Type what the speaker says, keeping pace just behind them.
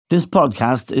This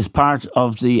podcast is part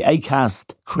of the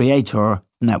Acast Creator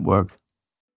Network.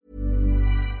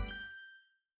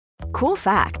 Cool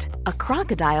fact, a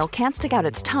crocodile can't stick out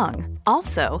its tongue.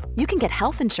 Also, you can get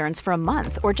health insurance for a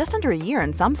month or just under a year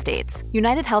in some states.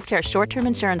 United Healthcare short-term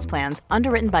insurance plans,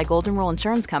 underwritten by Golden Rule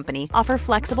Insurance Company, offer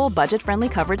flexible, budget-friendly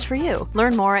coverage for you.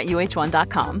 Learn more at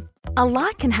uh1.com. A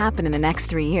lot can happen in the next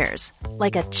 3 years.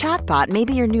 Like a chatbot may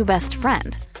be your new best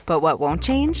friend. But what won't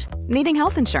change? Needing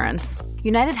health insurance.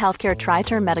 United Healthcare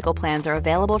Tri-Term Medical Plans are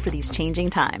available for these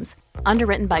changing times.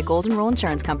 Underwritten by Golden Rule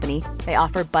Insurance Company, they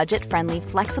offer budget-friendly,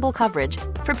 flexible coverage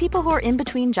for people who are in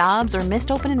between jobs or missed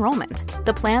open enrollment.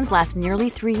 The plans last nearly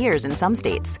 3 years in some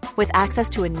states, with access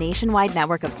to a nationwide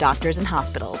network of doctors and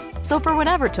hospitals. So for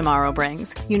whatever tomorrow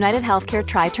brings, United Healthcare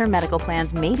Tri-Term Medical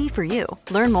Plans may be for you.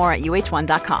 Learn more at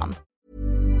uh1.com.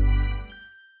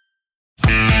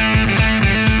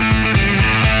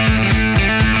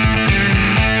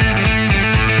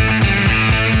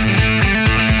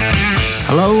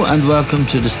 Hello and welcome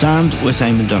to The Stand with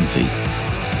Eamon Dunphy.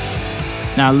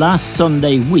 Now, last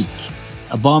Sunday week,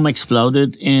 a bomb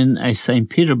exploded in a St.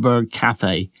 Petersburg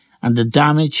cafe and the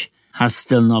damage has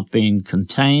still not been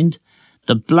contained.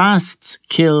 The blasts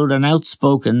killed an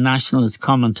outspoken nationalist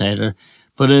commentator,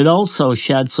 but it also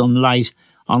shed some light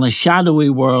on a shadowy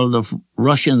world of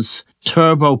Russians'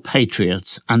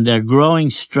 turbo-patriots and their growing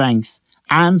strength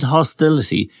and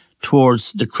hostility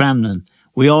towards the Kremlin.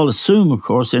 We all assume, of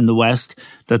course, in the West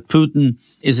that Putin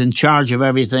is in charge of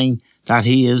everything, that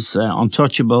he is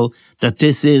untouchable, that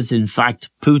this is, in fact,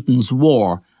 Putin's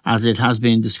war, as it has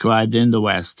been described in the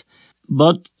West.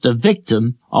 But the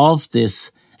victim of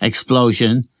this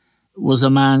explosion was a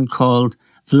man called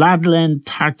Vladlen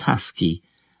Tartarsky.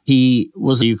 He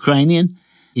was a Ukrainian.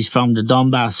 He's from the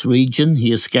Donbass region.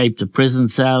 He escaped a prison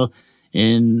cell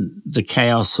in the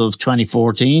chaos of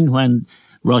 2014 when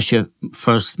Russia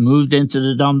first moved into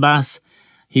the Donbass.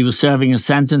 He was serving a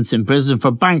sentence in prison for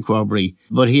bank robbery,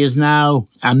 but he is now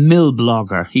a mill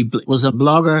blogger. He was a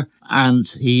blogger and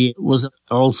he was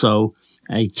also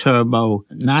a turbo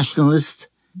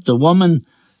nationalist. The woman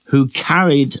who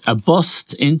carried a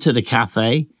bust into the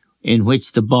cafe in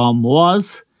which the bomb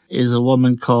was is a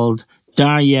woman called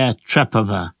Darya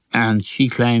Trepova, and she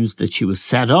claims that she was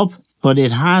set up, but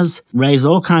it has raised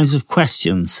all kinds of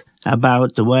questions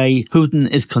about the way Putin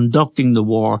is conducting the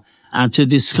war. And to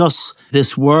discuss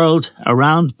this world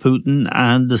around Putin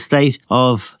and the state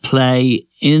of play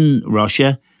in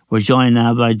Russia, we're joined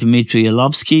now by Dmitry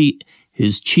Yalovsky,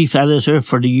 who's chief editor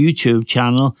for the YouTube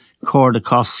channel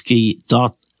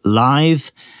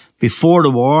Kordakovsky.live. Before the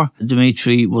war,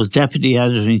 Dmitry was deputy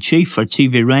editor-in-chief for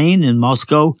TV Rain in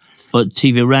Moscow, but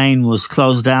TV Rain was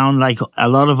closed down like a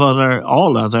lot of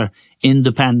all other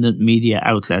independent media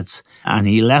outlets. And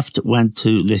he went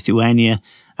to Lithuania,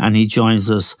 and he joins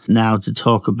us now to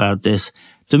talk about this.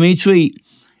 Dmitry,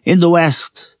 in the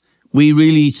West, we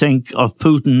really think of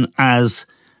Putin as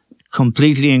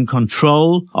completely in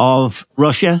control of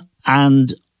Russia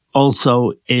and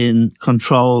also in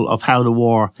control of how the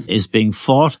war is being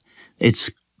fought. It's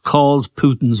called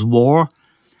Putin's war.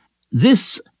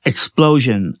 This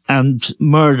explosion and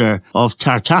murder of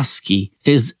Tartarsky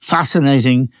is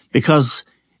fascinating because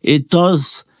it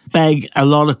does beg a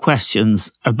lot of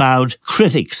questions about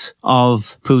critics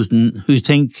of Putin who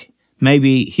think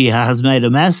maybe he has made a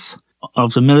mess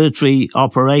of the military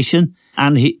operation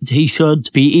and he should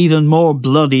be even more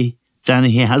bloody than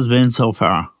he has been so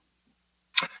far.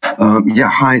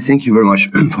 Hi, thank you very much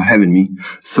for having me.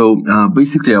 So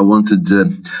basically I wanted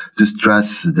to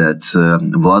stress that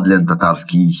Vladlen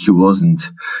Tatarsky, he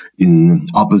wasn't in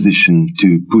opposition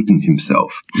to Putin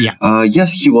himself.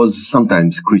 Yes, he was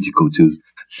sometimes critical to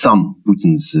some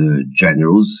Putin's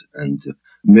generals and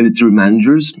military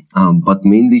managers, but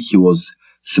mainly he was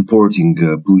supporting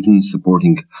Putin,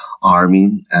 supporting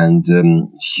army, and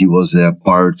he was a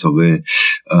part of a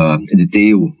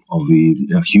detail of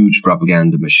a huge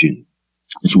propaganda machine.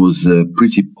 He was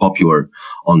pretty popular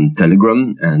on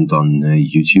Telegram and on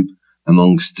YouTube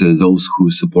amongst those who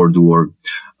support the war.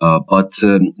 But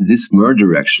this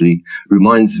murder actually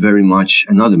reminds very much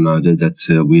another murder that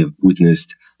we have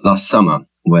witnessed last summer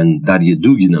when Darya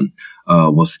Dugina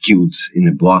was killed in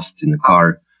a blast in a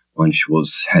car when she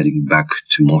was heading back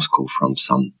to Moscow from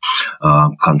some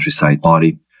countryside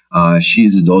party. She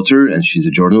is a daughter, and she's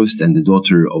a journalist, and the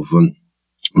daughter of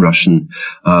Russian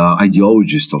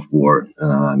ideologist of war,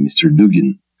 Mr.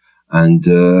 Dugin. And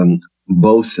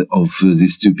both of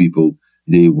these two people,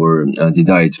 they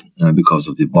died because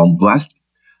of the bomb blast.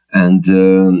 And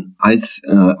I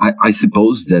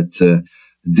suppose that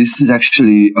this is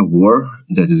actually a war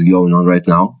that is going on right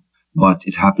now but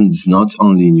it happens not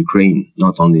only in Ukraine,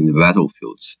 not only in the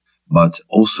battlefields, but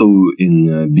also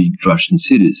in big Russian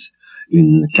cities,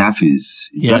 in cafes,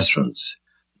 in restaurants.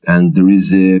 And there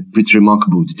is a pretty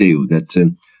remarkable detail that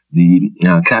the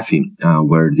cafe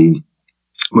where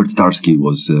Tatarsky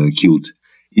was killed,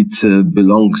 it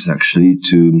belongs actually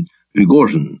to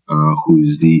Prigozhin, who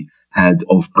is the head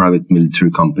of private military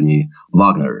company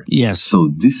Wagner. Yes.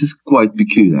 So this is quite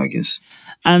peculiar, I guess.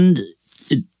 And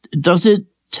does it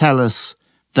tell us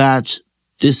that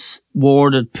this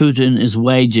war that Putin is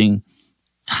waging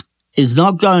is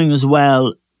not going as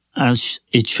well as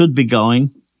it should be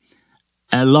going?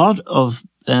 A lot of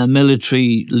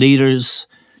military leaders,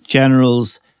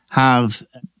 generals have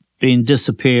been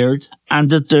disappeared, and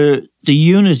that the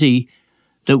unity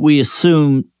that we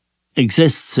assume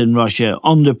exists in Russia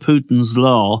under Putin's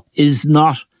law is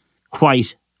not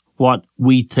quite what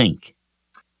we think.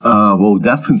 Well,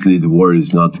 definitely the war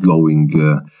is not going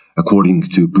according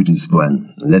to Putin's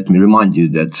plan. Let me remind you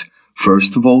that,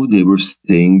 first of all, they were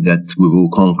saying that we will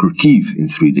conquer Kyiv in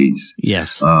 3 days.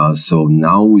 Yes. So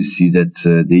now we see that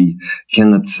they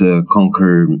cannot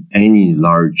conquer any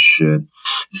large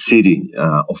city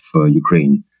of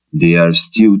Ukraine. They are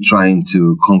still trying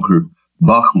to conquer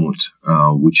Bakhmut,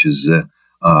 which is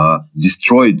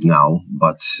destroyed now,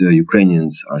 but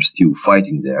Ukrainians are still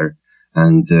fighting there.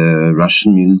 And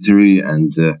Russian military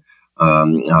and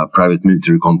private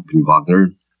military company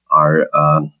Wagner are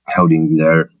holding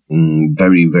their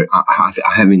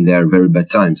having their very bad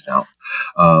times now.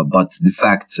 But the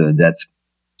fact that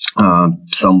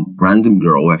some random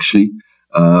girl actually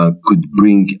could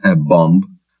bring a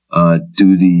bomb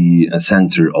to the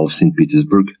center of St.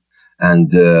 Petersburg, and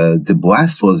the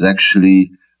blast was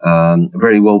actually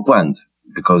very well planned,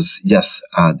 because yes,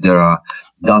 there are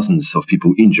dozens of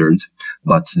people injured,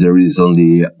 but there is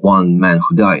only one man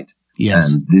who died. Yes.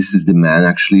 And this is the man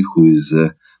actually who is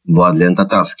Vladlen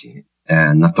Tatarsky,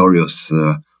 a notorious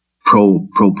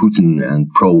pro-Putin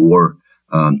and pro-war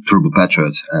turbo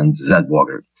patriot and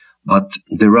Z-blogger. But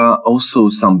there are also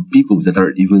some people that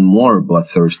are even more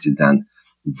bloodthirsty than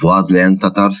Vladlen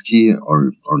Tatarsky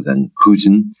or than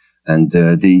Putin, and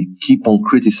they keep on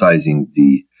criticizing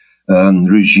the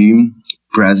regime,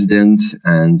 president,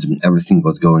 and everything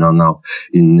what's going on now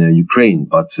in Ukraine.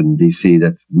 But they say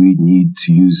that we need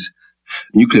to use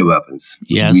nuclear weapons.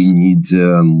 Yes. We need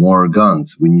more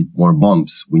guns. We need more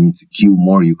bombs. We need to kill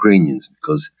more Ukrainians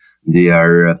because they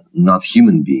are not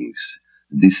human beings.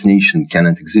 This nation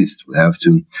cannot exist. We have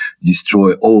to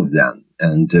destroy all of them.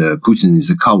 And Putin is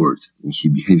a coward. He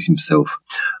behaves himself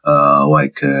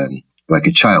like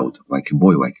a child, like a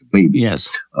boy, like a baby. Yes.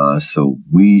 So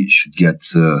we should get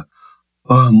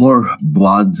more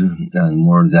blood and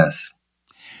more death.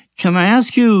 Can I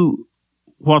ask you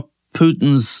what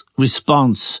Putin's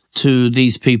response to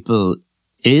these people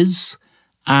is,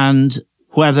 and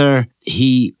whether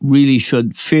he really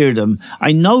should fear them?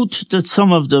 I note that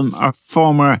some of them are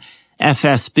former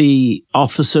FSB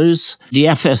officers. The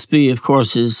FSB, of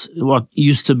course, is what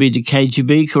used to be the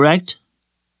KGB, correct?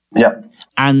 Yeah.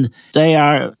 And they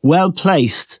are well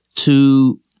placed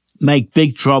to make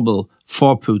big trouble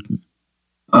for Putin.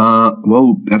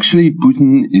 Well, actually,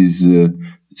 Putin is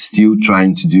still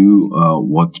trying to do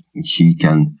what he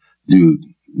can do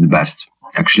the best.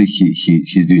 Actually,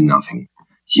 he's doing nothing.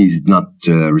 He's not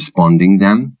responding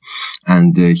them,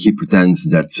 and he pretends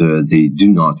that they do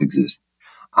not exist.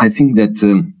 I think that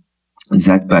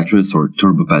Z-patriots or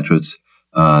turbo patriots,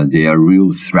 they are a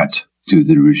real threat to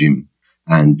the regime.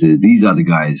 And these are the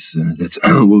guys that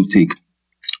will take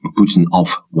Putin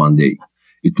off one day.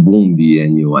 It won't be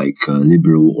any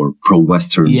liberal or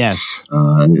pro-Western yes.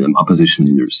 Opposition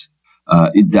leaders.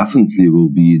 It definitely will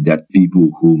be that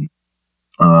people who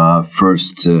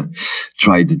first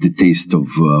tried the taste of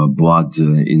blood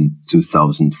in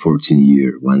 2014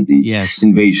 year when the yes.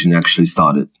 invasion actually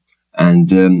started. And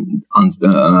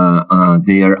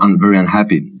they are very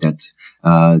unhappy that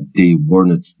they were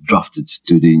not drafted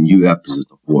to the new episode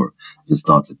of war that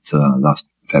started last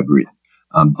February.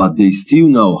 But they still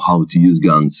know how to use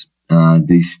guns.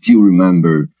 They still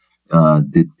remember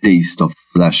the taste of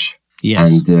flesh.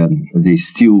 Yes. And they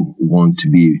still want to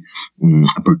be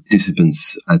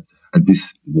participants at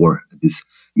this war, at this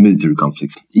military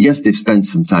conflict. Yes, they've spent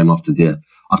some time after the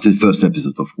first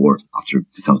episode of war, after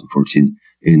 2014,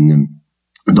 in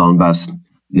Donbass.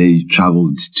 They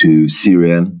traveled to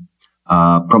Syria.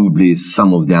 Probably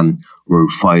some of them were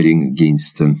fighting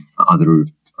against other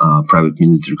private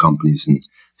military companies in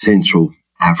Central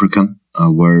Africa,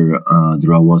 where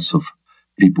there are lots of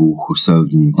people who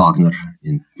served in Wagner,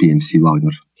 in PMC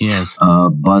Wagner. Yes.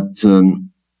 But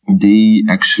they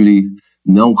actually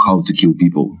know how to kill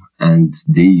people, and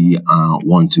they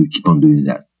want to keep on doing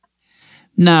that.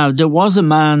 Now, there was a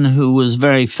man who was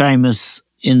very famous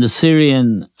in the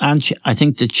Syrian and I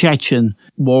think the Chechen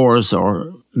wars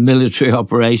or military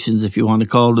operations, if you want to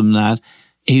call them that.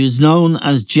 He was known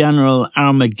as General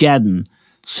Armageddon.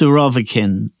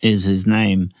 Surovikin is his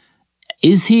name.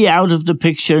 Is he out of the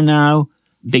picture now?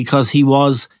 Because he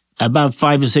was, about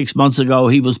 5 or 6 months ago,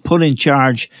 he was put in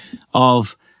charge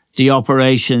of the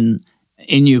operation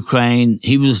in Ukraine.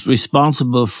 He was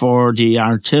responsible for the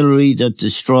artillery that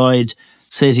destroyed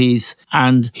cities,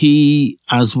 and he,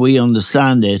 as we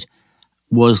understand it,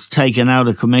 was taken out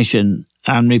of commission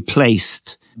and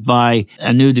replaced by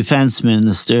a new defense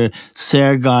minister,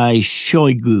 Sergei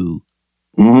Shoigu.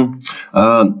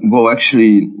 Well,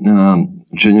 actually,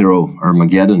 General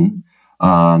Armageddon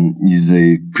is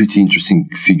a pretty interesting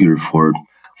figure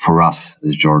for us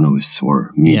as journalists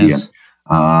or media. Yes.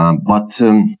 But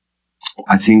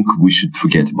I think we should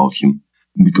forget about him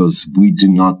because we do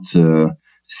not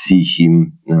see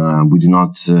him. We do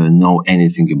not know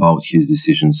anything about his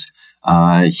decisions.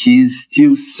 He's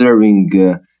still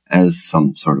serving as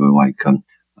some sort of like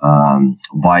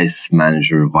vice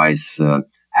manager, vice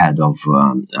head of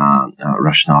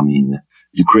Russian army in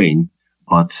Ukraine,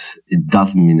 but it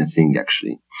doesn't mean a thing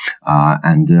actually.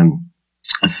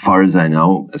 As far as I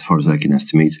know, as far as I can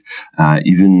estimate,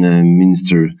 even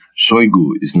Minister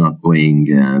Shoigu is not playing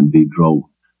a big role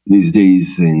these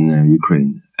days in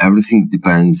Ukraine. Everything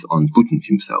depends on Putin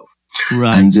himself.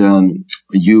 Right. And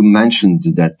you mentioned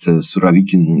that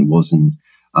Surovikin was in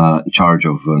charge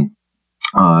of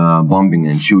bombing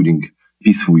and shooting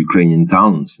peaceful Ukrainian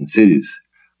towns and cities.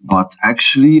 But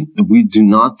actually, we do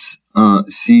not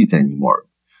see it anymore.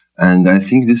 And I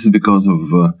think this is because of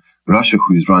Russia,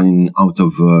 who is running out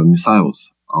of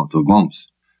missiles, out of bombs.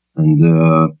 And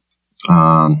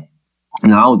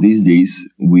now, these days,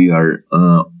 we are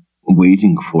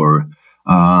waiting for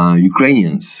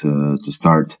Ukrainians to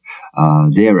start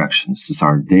their actions, to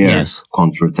start their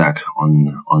counterattack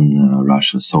on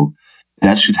Russia. So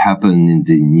that should happen in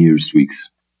the nearest weeks.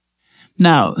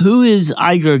 Now, who is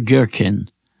Igor Girkin?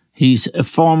 He's a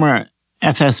former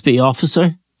FSB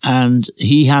officer, and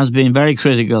he has been very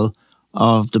critical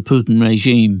of the Putin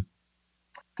regime.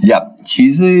 Yeah,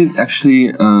 he's actually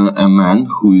a man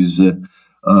who is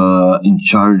in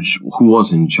charge, who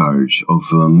was in charge of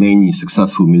many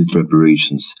successful military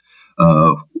operations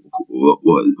that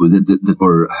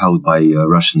were held by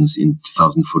Russians in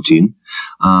 2014.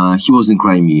 He was in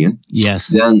Crimea. Yes.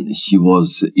 Then he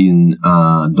was in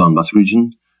Donbas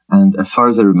region. And as far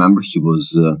as I remember, he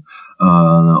was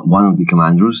one of the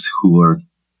commanders who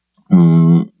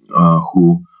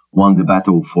won the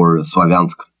battle for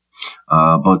Slavyansk.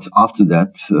 But after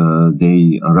that,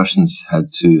 Russians had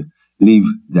to leave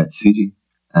that city,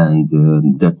 and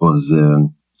that was a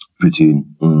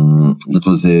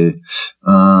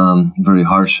very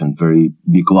harsh and very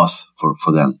big loss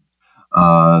for them.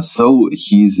 So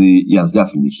he's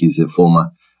he's a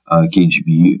former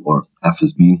KGB or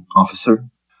FSB officer.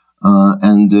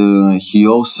 And he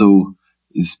also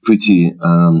is pretty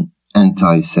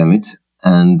anti-Semite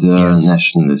and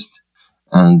nationalist.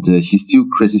 And he still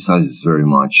criticizes very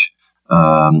much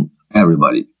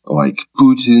everybody, like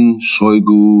Putin,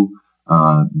 Shoigu,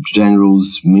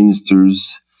 generals,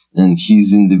 ministers, and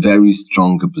he's in the very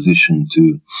strong opposition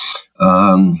to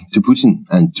Putin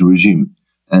and to regime.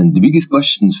 And the biggest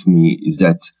question for me is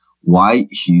that why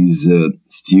he's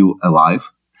still alive,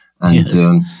 and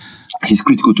he's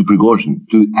critical to Prigozhin,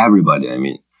 to everybody. I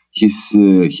mean,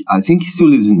 I think he still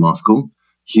lives in Moscow.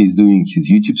 He's doing his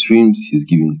YouTube streams. He's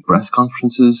giving press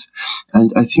conferences,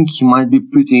 and I think he might be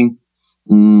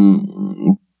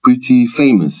pretty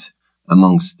famous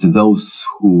amongst those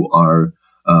who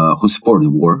support the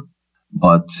war,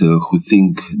 but who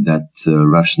think that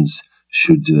Russians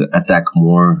should attack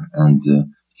more and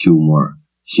kill more.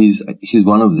 He's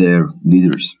one of their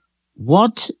leaders.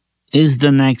 What is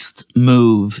the next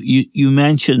move? You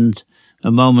mentioned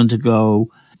a moment ago,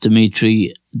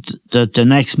 Dmitry, that the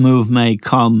next move may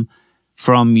come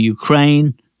from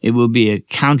Ukraine. It will be a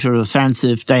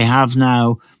counter-offensive. They have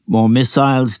now more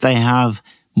missiles. They have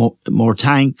more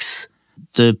tanks.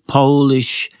 The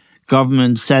Polish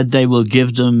government said they will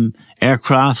give them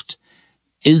aircraft.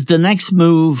 Is the next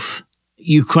move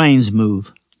Ukraine's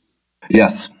move?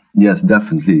 Yes,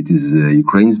 definitely. It is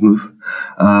Ukraine's move.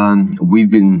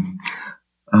 We've been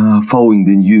following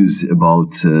the news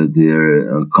about their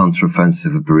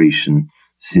counteroffensive operation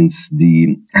since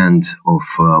the end of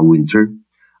winter.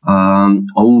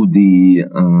 All the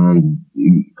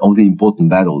important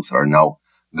battles are now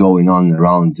going on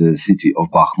around the city of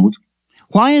Bakhmut.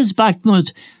 Why has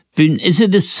Bakhmut been? Is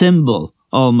it a symbol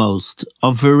almost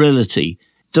of virility.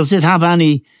 Does it have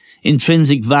any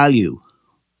intrinsic value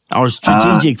or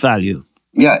strategic value?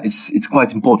 Yeah, it's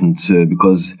quite important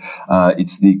because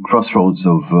it's the crossroads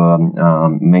of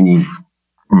many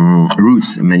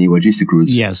routes, many logistic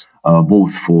routes. Yes,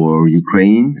 both for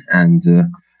Ukraine and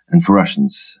for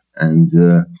Russians. And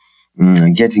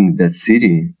getting that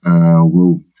city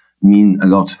will mean a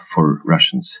lot for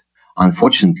Russians.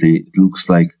 Unfortunately, it looks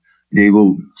like they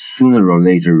will sooner or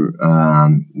later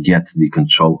get the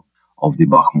control of the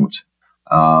Bakhmut.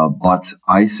 But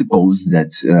I suppose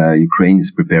that Ukraine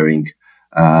is preparing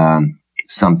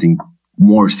something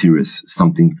more serious,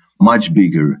 something much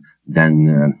bigger than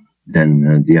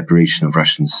the operation of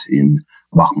Russians in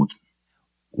Bakhmut.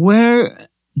 Where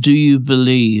do you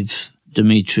believe,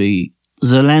 Dmitry,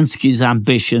 Zelensky's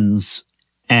ambitions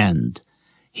end?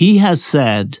 He has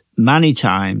said many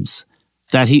times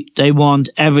that they want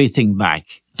everything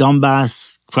back.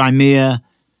 Donbass, Crimea,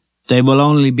 they will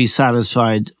only be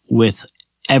satisfied with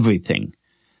everything.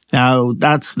 Now,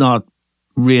 that's not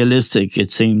realistic,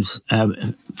 it seems,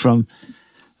 from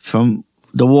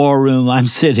the war room I'm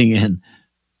sitting in.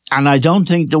 And I don't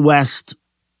think the West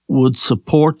would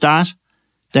support that.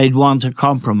 They'd want a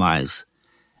compromise.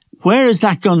 Where is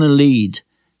that going to lead?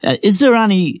 Is there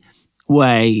any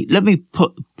way? Let me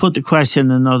put the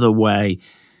question another way.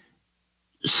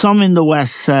 Some in the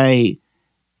West say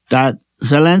that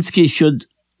Zelensky should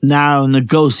now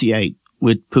negotiate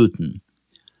with Putin.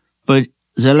 But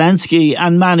Zelensky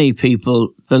and many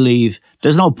people believe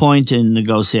there's no point in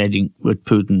negotiating with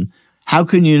Putin. How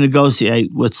can you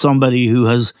negotiate with somebody who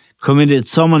has committed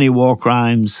so many war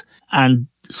crimes and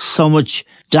so much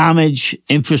damage,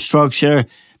 infrastructure,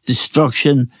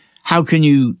 destruction? How can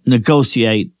you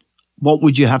negotiate? What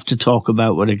would you have to talk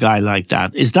about with a guy like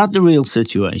that? Is that the real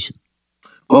situation?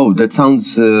 Oh, that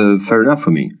sounds fair enough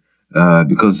for me,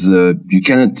 because you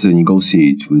cannot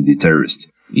negotiate with the terrorist.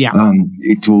 Yeah.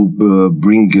 It will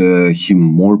bring him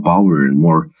more power and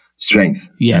more strength.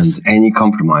 Yes. And any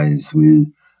compromise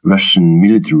with Russian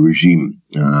military regime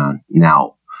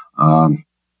now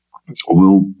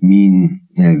will mean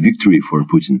victory for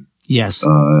Putin. Yes.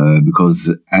 Because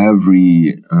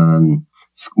every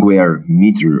square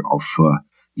meter of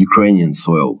Ukrainian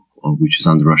soil, which is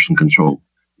under Russian control,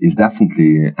 is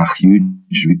definitely a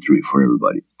huge victory for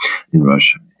everybody in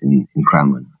Russia, in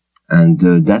Kremlin. And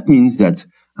that means that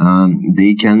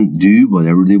they can do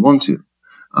whatever they want to.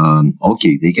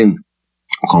 Okay, they can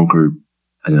conquer,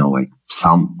 I don't know, like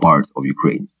some part of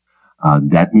Ukraine.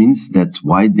 That means that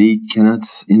why they cannot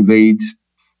invade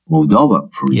Moldova,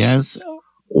 for instance, yes,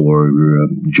 or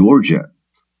Georgia,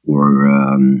 or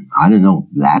I don't know,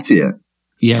 Latvia.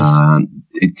 Yes.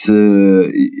 It's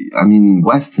I mean,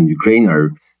 West and Ukraine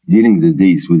are dealing these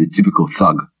days with a typical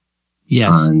thug.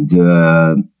 Yes. And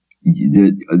the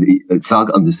thug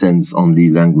understands only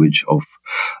language of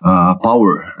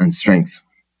power and strength.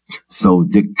 So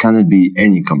there cannot be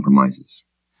any compromises.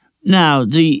 Now,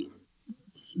 the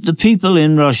people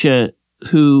in Russia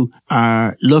who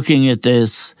are looking at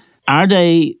this, are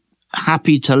they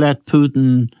happy to let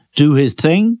Putin do his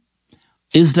thing?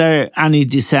 Is there any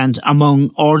dissent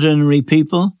among ordinary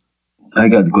people? I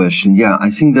got the question. Yeah,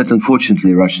 I think that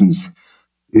unfortunately Russians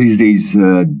these days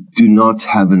do not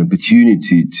have an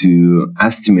opportunity to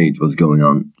estimate what's going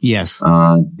on. Yes.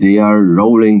 They are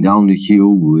rolling down the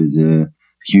hill with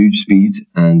huge speed,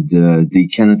 and they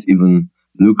cannot even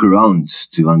look around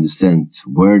to understand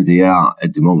where they are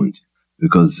at the moment,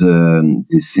 because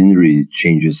the scenery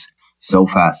changes so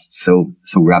fast, so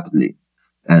rapidly,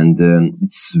 and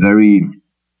it's very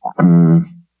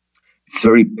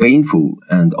painful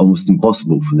and almost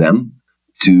impossible for them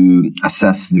to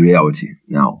assess the reality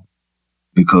now,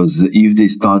 because if they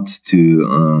start to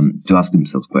ask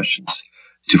themselves questions,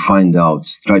 to find out,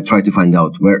 try to find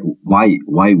out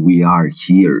why we are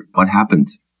here, what happened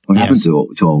Yes. to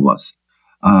all of us.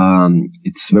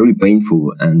 It's very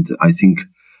painful, and I think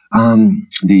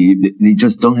they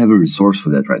just don't have a resource for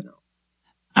that right now.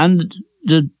 And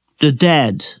the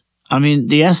dead, I mean,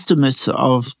 the estimates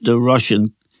of the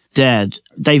Russian dead,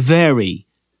 they vary,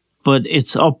 but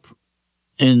it's up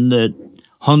in the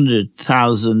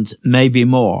 100,000, maybe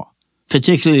more,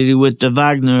 particularly with the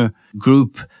Wagner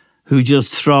group who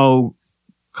just throw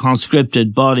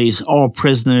conscripted bodies or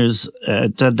prisoners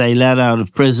that they let out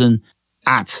of prison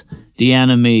at the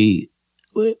enemy.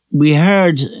 We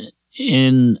heard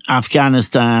in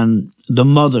Afghanistan the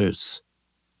mothers.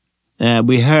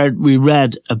 We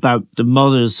read about the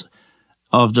mothers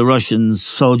of the Russian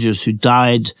soldiers who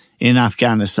died in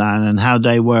Afghanistan and how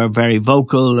they were very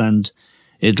vocal, and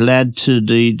it led to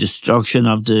the destruction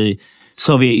of the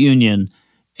Soviet Union.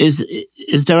 Is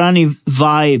there any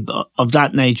vibe of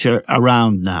that nature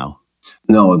around now?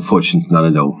 No, unfortunately, not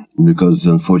at all. Because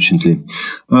unfortunately,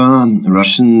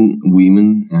 Russian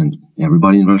women and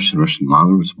everybody in Russia, Russian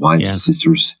mothers, wives,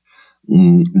 sisters,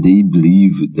 they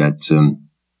believe that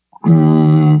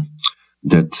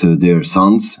their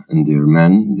sons and their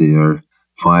men, they are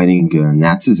fighting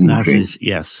Nazis in Ukraine.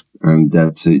 Yes. And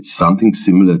that it's something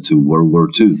similar to World War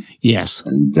II. Yes.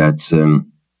 And that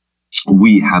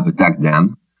we have attacked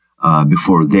them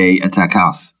before they attack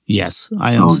us. Yes,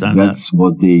 I understand that. So that's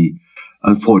what they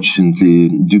unfortunately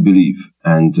do believe.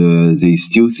 And they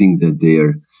still think that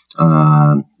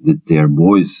their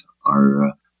boys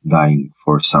are dying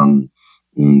for some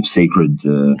sacred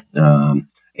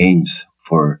aims,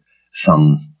 for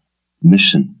some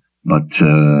mission. But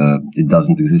it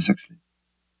doesn't exist, actually.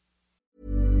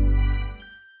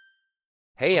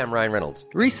 Hey, I'm Ryan Reynolds.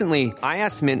 Recently, I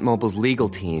asked Mint Mobile's legal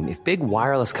team if big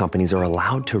wireless companies are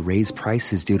allowed to raise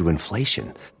prices due to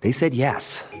inflation. They said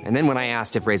yes. And then when I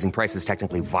asked if raising prices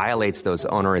technically violates those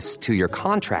onerous 2-year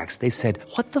contracts, they said,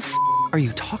 "What the f*** are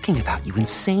you talking about, you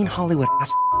insane Hollywood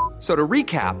ass?" So to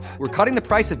recap, we're cutting the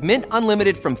price of Mint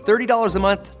Unlimited from $30 a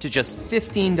month to just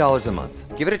 $15 a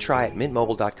month. Give it a try at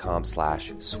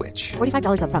mintmobile.com/switch.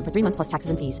 $45 up front for 3 months plus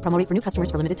taxes and fees. Promo rate for new customers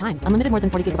for limited time. Unlimited more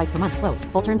than 40 gigabytes per month. Slows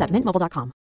full terms at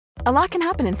mintmobile.com. A lot can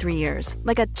happen in 3 years,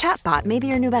 like a chatbot may be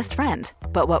your new best friend.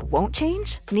 But what won't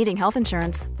change? Needing health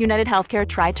insurance. United Healthcare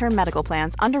Tri-Term Medical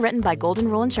Plans, underwritten by Golden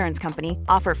Rule Insurance Company,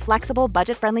 offer flexible,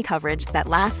 budget-friendly coverage that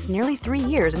lasts nearly 3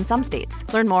 years in some states.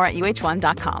 Learn more at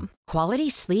uh1.com. Quality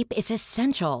sleep is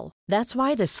essential. That's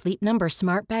why the Sleep Number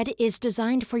Smart Bed is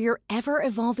designed for your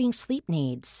ever-evolving sleep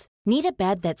needs. Need a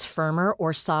bed that's firmer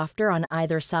or softer on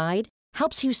either side?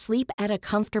 Helps you sleep at a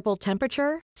comfortable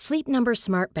temperature? Sleep Number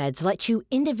Smart Beds let you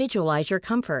individualize your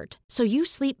comfort, so you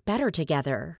sleep better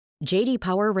together. J.D.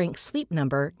 Power ranks Sleep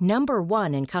Number number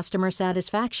 1 in customer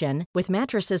satisfaction with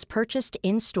mattresses purchased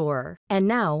in-store. And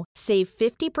now, save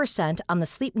 50% on the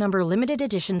Sleep Number Limited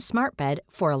Edition Smart Bed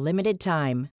for a limited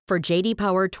time. For J.D.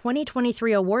 Power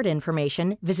 2023 award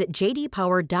information, visit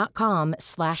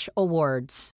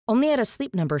jdpower.com/awards. Only at a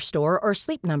Sleep Number store or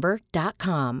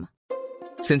sleepnumber.com.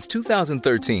 Since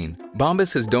 2013,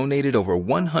 Bombas has donated over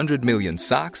 100 million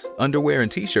socks, underwear,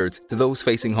 and T-shirts to those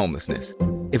facing homelessness.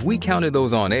 If we counted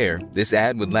those on air, this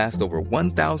ad would last over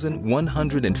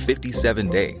 1,157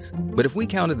 days. But if we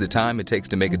counted the time it takes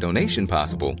to make a donation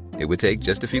possible, it would take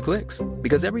just a few clicks.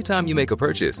 Because every time you make a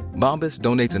purchase, Bombas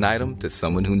donates an item to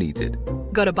someone who needs it.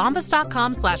 Go to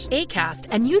bombas.com/ACAST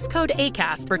and use code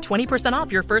ACAST for 20% off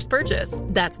your first purchase.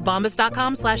 That's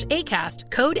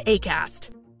bombas.com/ACAST, code ACAST.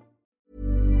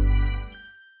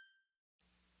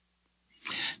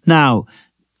 Now,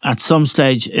 at some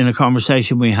stage in a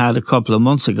conversation we had a couple of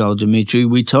months ago, Dimitri,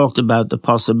 we talked about the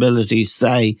possibility,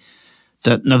 say,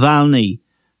 that Navalny,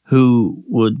 who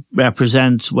would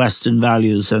represent Western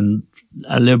values and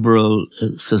a liberal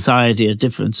society, a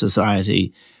different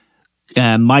society,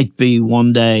 might be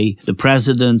one day the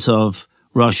president of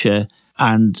Russia,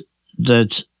 and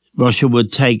that Russia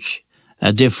would take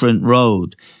a different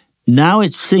road. Now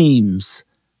it seems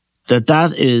that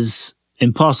that is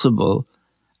impossible.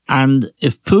 And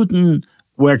if Putin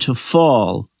were to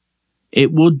fall,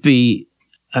 it would be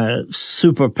a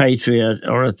super patriot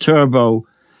or a turbo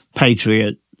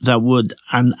patriot that would,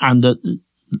 and the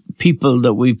people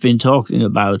that we've been talking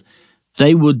about,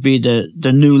 they would be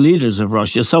the new leaders of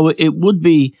Russia. So it would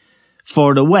be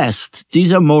for the West.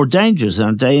 These are more dangerous,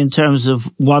 aren't they, in terms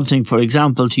of wanting, for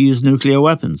example, to use nuclear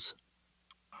weapons?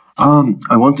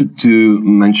 I wanted to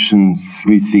mention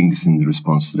 3 things in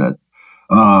response to that.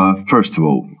 First of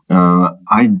all,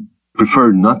 I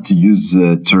prefer not to use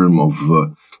the term of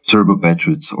turbo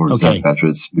patriots or Z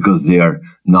patriots, because they are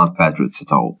not patriots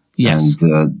at all. Yes.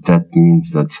 And that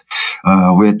means that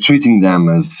we're treating them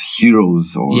as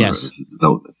heroes or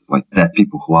like that,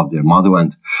 people who love their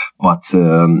motherland. But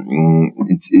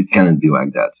it cannot be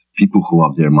like that. People who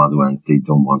love their motherland, they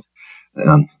don't want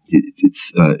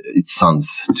its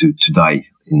sons to die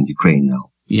in Ukraine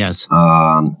now. Yes.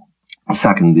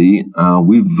 Secondly,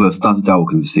 we've started our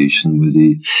conversation with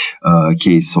the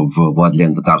case of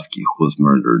Vladlen Tatarsky, who was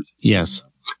murdered. Yes.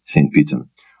 St. Peter.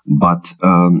 But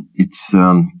it's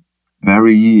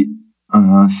very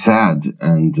sad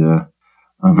and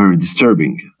very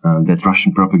disturbing that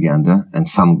Russian propaganda and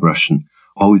some Russian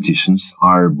politicians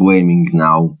are blaming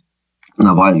now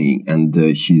Navalny and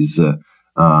his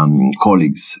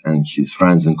colleagues and his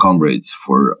friends and comrades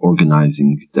for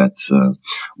organizing that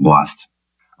blast.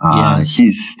 Yes.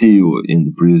 He's still in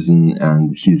the prison,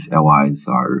 and his allies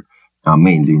are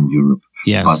mainly in Europe.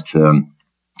 Yes. But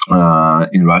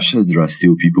in Russia, there are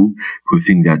still people who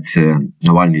think that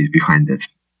Navalny is behind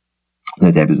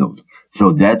that episode.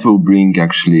 So that will bring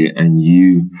actually a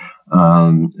new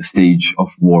stage of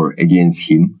war against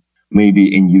him,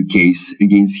 maybe a new case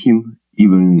against him,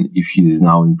 even if he is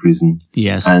now in prison.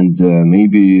 Yes. And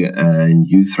maybe a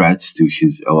new threat to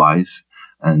his allies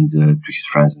and to his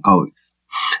friends and colleagues.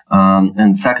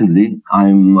 And secondly,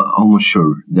 I'm almost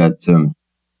sure that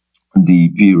the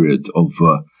period of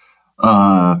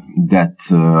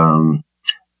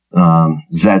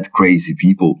that crazy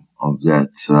people, of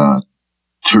that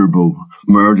turbo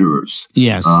murderers,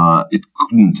 yes, it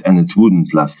couldn't and it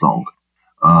wouldn't last long,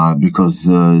 because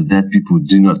that people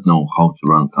do not know how to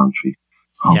run country,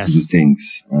 how yes, to do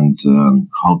things, and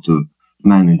how to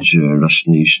manage a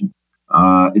Russian nation.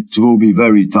 It will be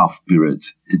very tough period.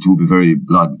 It will be very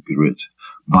bloody period,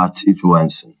 but it will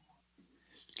end soon.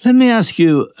 Let me ask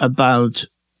you about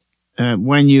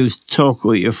when you talk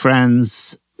with your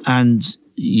friends and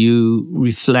you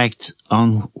reflect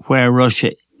on where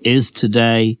Russia is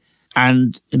today,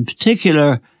 and in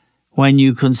particular, when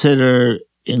you consider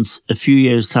in a few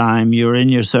years' time, you're in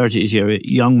your 30s, you're a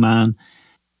young man,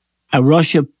 a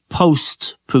Russia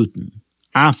post-Putin,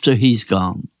 after he's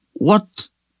gone, what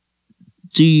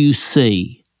do you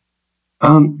see?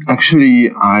 Actually,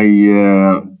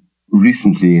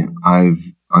 recently I've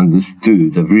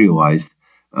understood, I've realized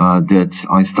that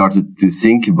I started to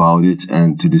think about it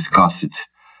and to discuss it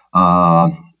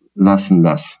less and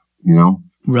less,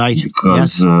 Right.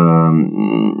 Because yes.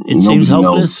 It seems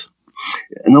hopeless.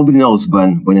 Nobody knows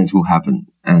when it will happen.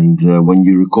 And when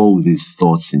you recall these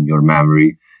thoughts in your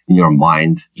memory, in your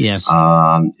mind, yes,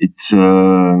 it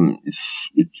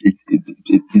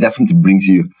definitely brings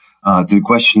you to the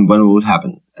question, when will it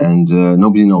happen? And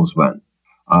nobody knows when.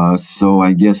 So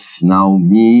I guess now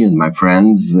me and my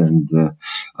friends and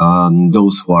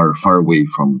those who are far away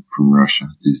from Russia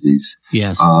these days,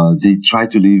 yes, they try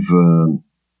to live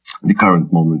the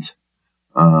current moment,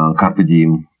 carpe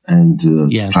diem, and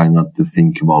yes, try not to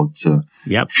think about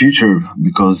yep, future,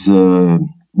 because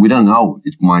we don't know.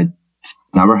 It might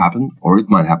never happen, or it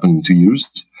might happen in 2 years.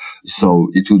 So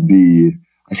I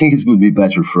think it would be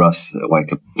better for us,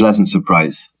 like a pleasant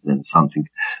surprise, than something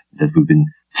that we've been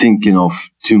thinking of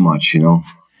too much,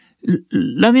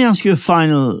 Let me ask you a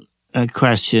final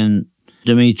question,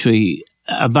 Dmitry,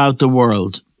 about the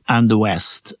world and the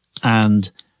West and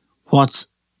what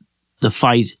the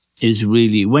fight is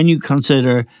really. When you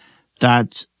consider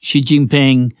that Xi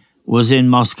Jinping was in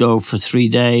Moscow for 3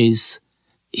 days,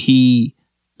 he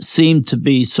seemed to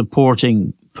be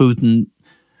supporting Putin,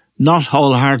 not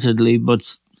wholeheartedly,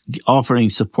 but offering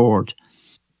support.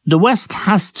 The West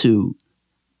has to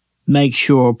make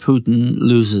sure Putin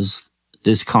loses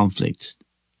this conflict,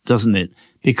 doesn't it?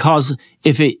 Because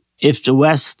if the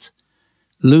West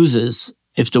loses,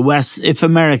 if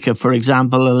America, for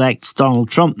example, elects Donald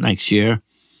Trump next year,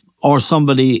 or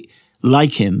somebody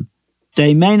like him,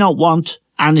 they may not want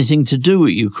anything to do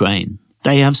with Ukraine.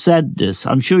 They have said this.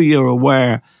 I'm sure you're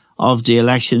aware of the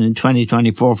election in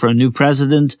 2024 for a new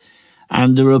president,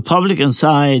 and the Republican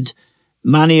side,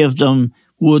 many of them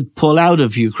would pull out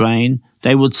of Ukraine.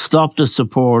 They would stop the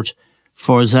support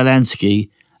for Zelensky,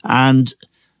 and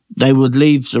they would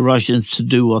leave the Russians to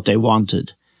do what they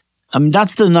wanted. I mean,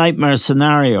 that's the nightmare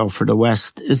scenario for the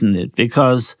West, isn't it?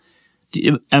 Because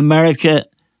America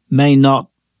may not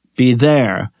be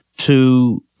there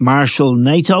to marshal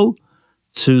NATO,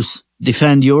 to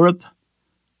defend Europe,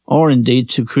 or indeed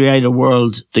to create a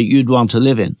world that you'd want to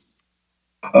live in.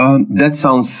 That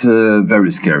sounds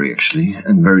very scary, actually,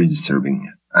 and very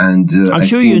disturbing. And I'm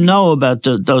sure you know about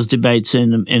those debates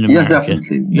in America. Yes,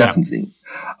 definitely.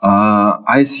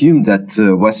 I assume that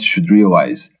West should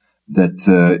realize that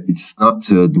it's not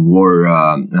the war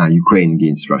Ukraine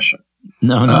against Russia,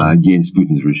 against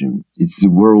Putin's regime. It's the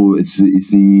world. It's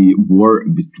the war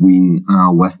between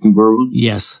Western world,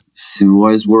 yes,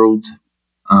 civilized world,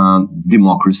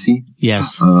 democracy,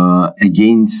 yes,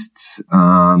 against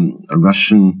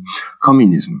Russian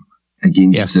communism,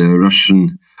 against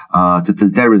Russian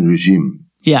totalitarian regime.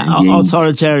 Yeah,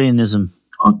 authoritarianism.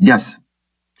 Yes.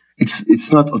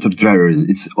 It's not authoritarian,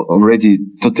 it's already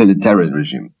totalitarian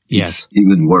regime. Yes. It's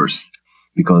even worse,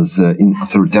 because in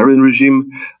authoritarian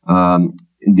regime,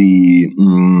 the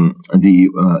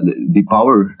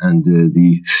power and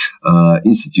the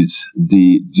institutes,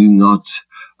 they do not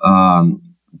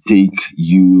take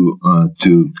you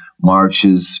to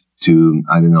marches, to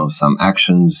some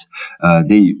actions.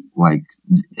 They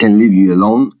can leave you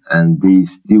alone, and they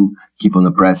still keep on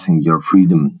oppressing your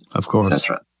freedom, of course,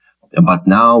 etc. But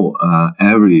now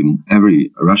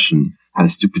every Russian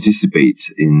has to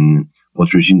participate in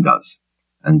what regime does,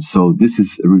 And so this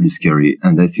is really scary.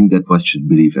 And I think that one should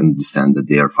believe and understand that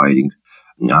they are fighting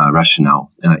Russia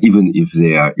now, even if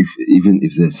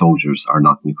their soldiers are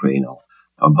not in Ukraine now.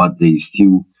 But they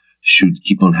still should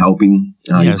keep on helping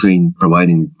Ukraine,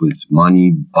 providing with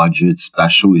money, budget,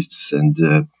 specialists, and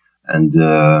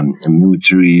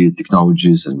military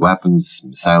technologies and weapons,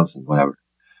 missiles, and whatever.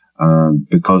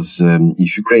 Because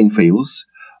if Ukraine fails,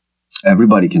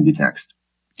 everybody can be next.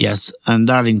 Yes, and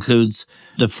that includes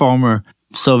the former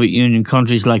Soviet Union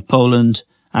countries like Poland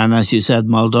and, as you said,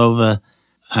 Moldova,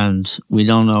 and we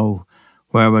don't know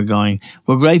where we're going.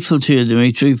 We're grateful to you,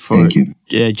 Dmitry, for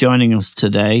joining us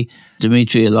today.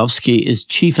 Dmitry Ilovsky is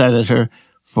chief editor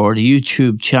for the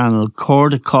YouTube channel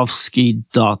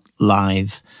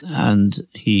Kordakovsky.live, and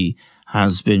he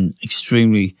has been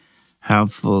extremely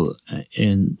helpful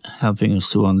in helping us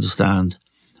to understand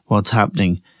what's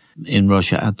happening in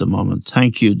Russia at the moment.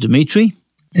 Thank you, Dmitry.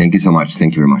 Thank you so much.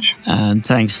 Thank you very much. And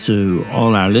thanks to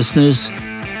all our listeners.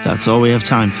 That's all we have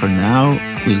time for now.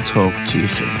 We'll talk to you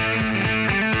soon.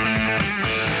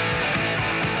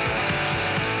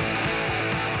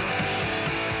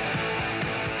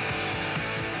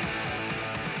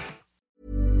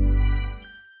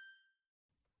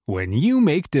 When you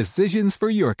make decisions for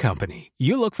your company,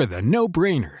 you look for the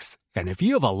no-brainers. And if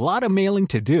you have a lot of mailing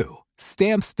to do,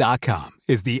 Stamps.com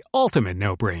is the ultimate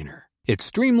no-brainer. It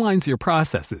streamlines your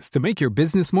processes to make your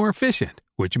business more efficient,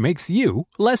 which makes you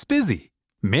less busy.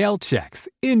 Mail checks,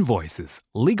 invoices,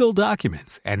 legal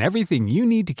documents, and everything you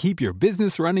need to keep your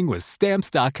business running with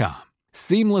Stamps.com.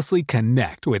 Seamlessly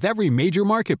connect with every major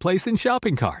marketplace and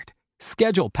shopping cart.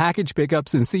 Schedule package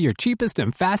pickups and see your cheapest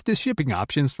and fastest shipping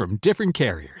options from different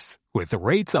carriers, with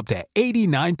rates up to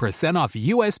 89% off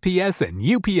USPS and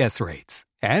UPS rates.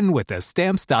 And with the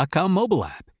Stamps.com mobile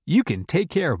app, you can take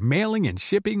care of mailing and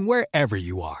shipping wherever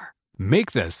you are.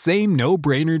 Make the same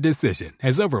no-brainer decision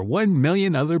as over 1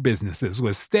 million other businesses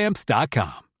with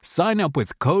Stamps.com. Sign up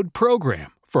with code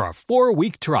PROGRAM for a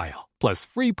 4-week trial, plus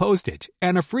free postage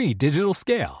and a free digital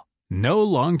scale. No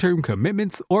long-term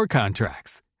commitments or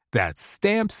contracts. That's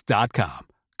Stamps.com.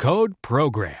 Code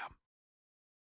PROGRAM.